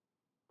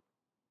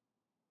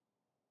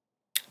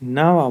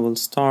Now I will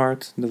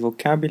start the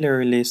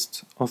vocabulary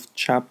list of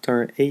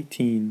Chapter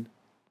 18.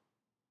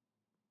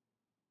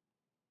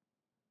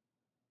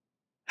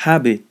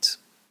 Habit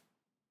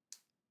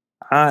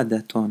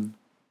عادة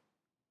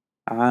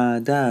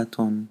عادات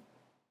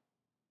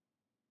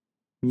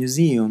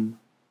museum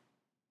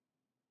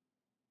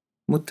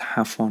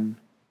متحف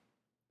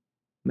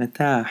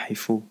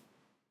متاحف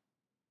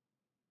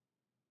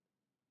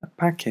a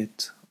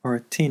packet or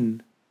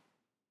tin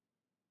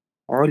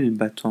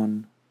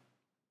علبة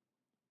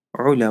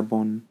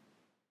علب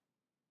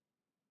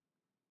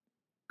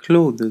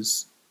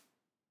clothes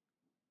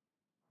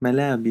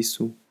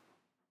ملابس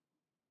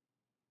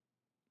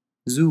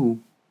zoo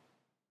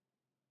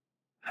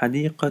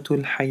حديقة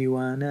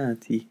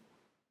الحيوانات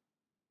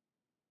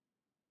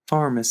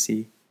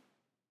pharmacy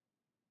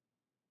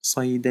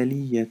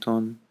صيدلية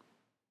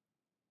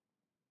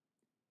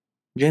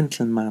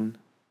gentleman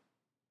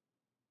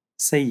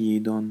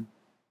سيد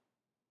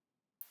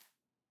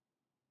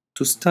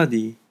to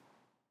study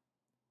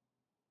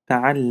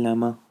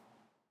تعلم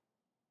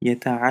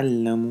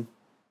يتعلم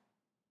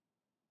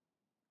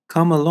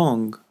come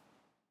along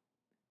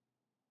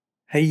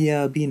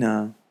هيا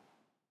بنا